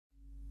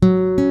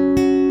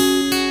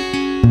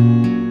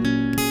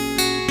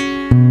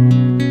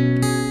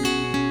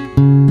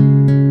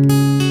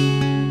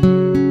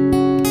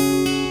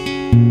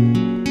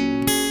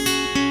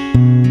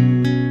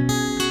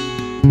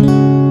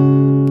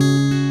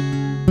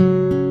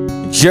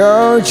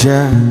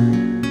Georgia,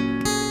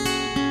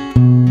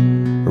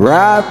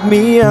 wrap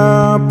me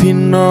up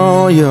in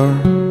all your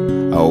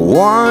I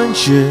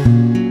want you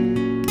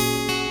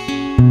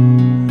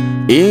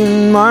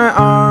in my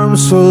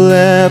arms, so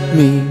let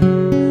me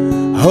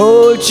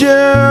hold you.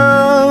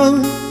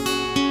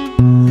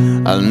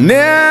 I'll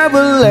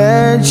never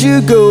let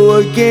you go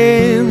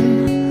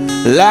again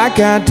like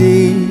I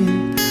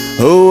did.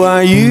 Oh,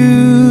 I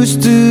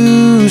used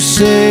to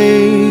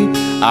say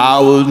I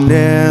would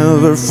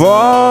never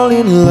fall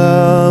in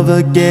love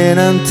again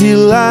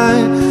until I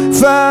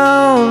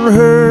found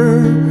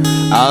her.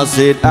 I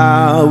said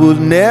I would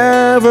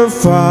never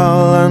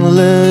fall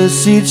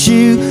unless it's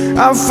you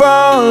I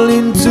fall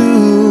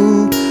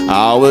into.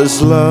 I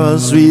was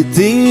lost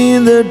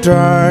within the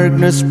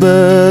darkness,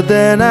 but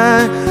then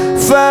I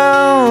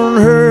found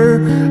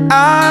her,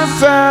 I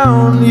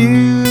found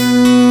you.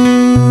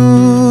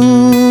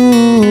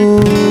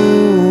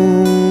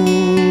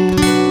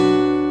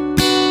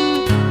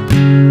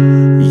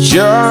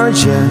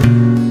 Georgia,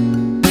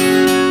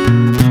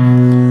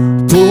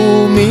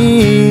 pull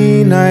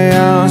me in, I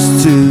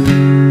asked to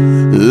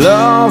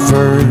love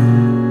her.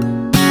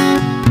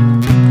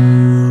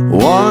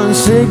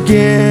 Once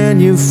again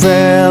you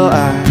fell,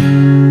 I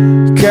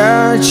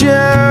caught you.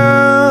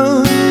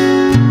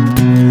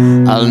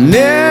 I'll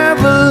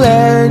never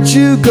let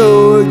you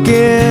go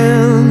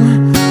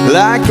again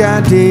like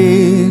I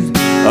did.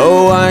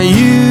 Oh, I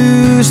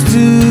used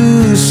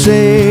to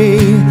say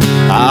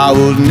I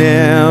would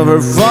never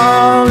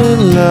fall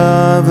in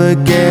love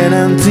again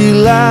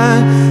until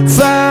I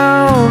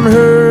found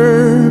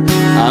her.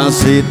 I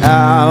said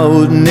I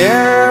would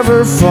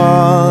never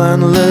fall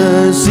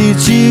unless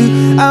it's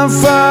you I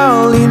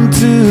fall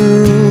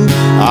into.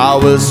 I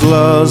was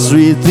lost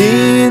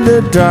within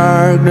the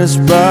darkness,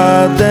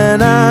 but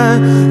then I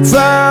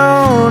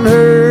found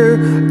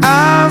her,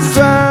 I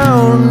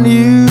found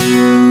you.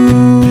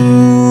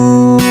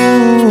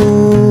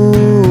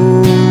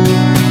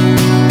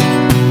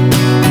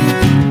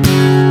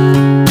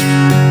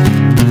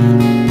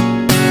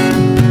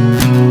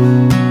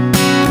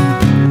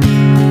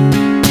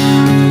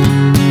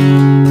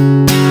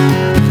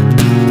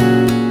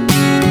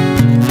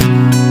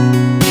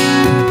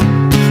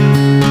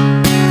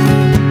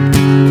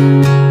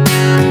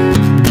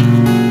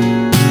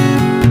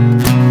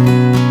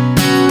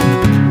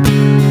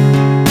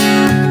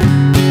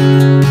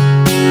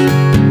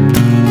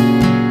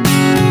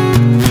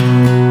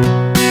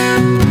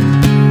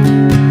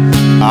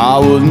 I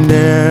would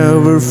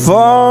never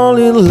fall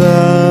in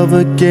love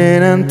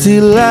again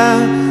until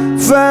I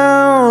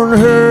found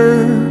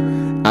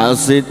her. I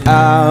said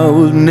I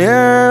would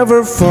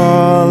never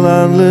fall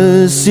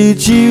unless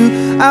it's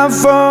you I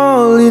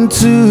fall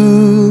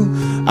into.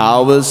 I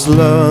was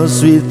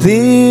lost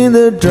within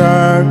the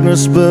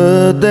darkness,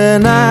 but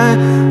then I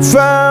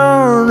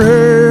found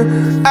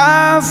her,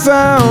 I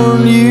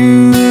found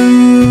you.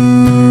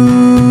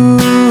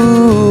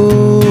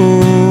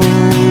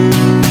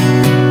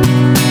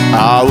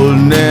 I will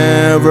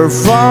never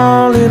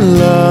fall in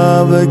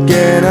love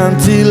again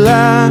until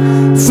I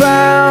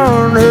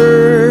found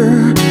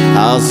her.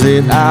 I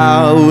said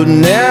I would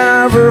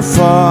never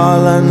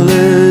fall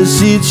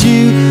unless it's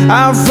you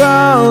I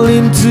fall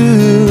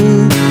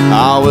into.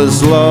 I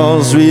was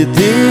lost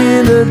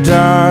within the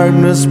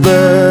darkness,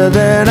 but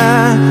then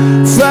I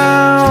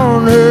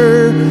found her.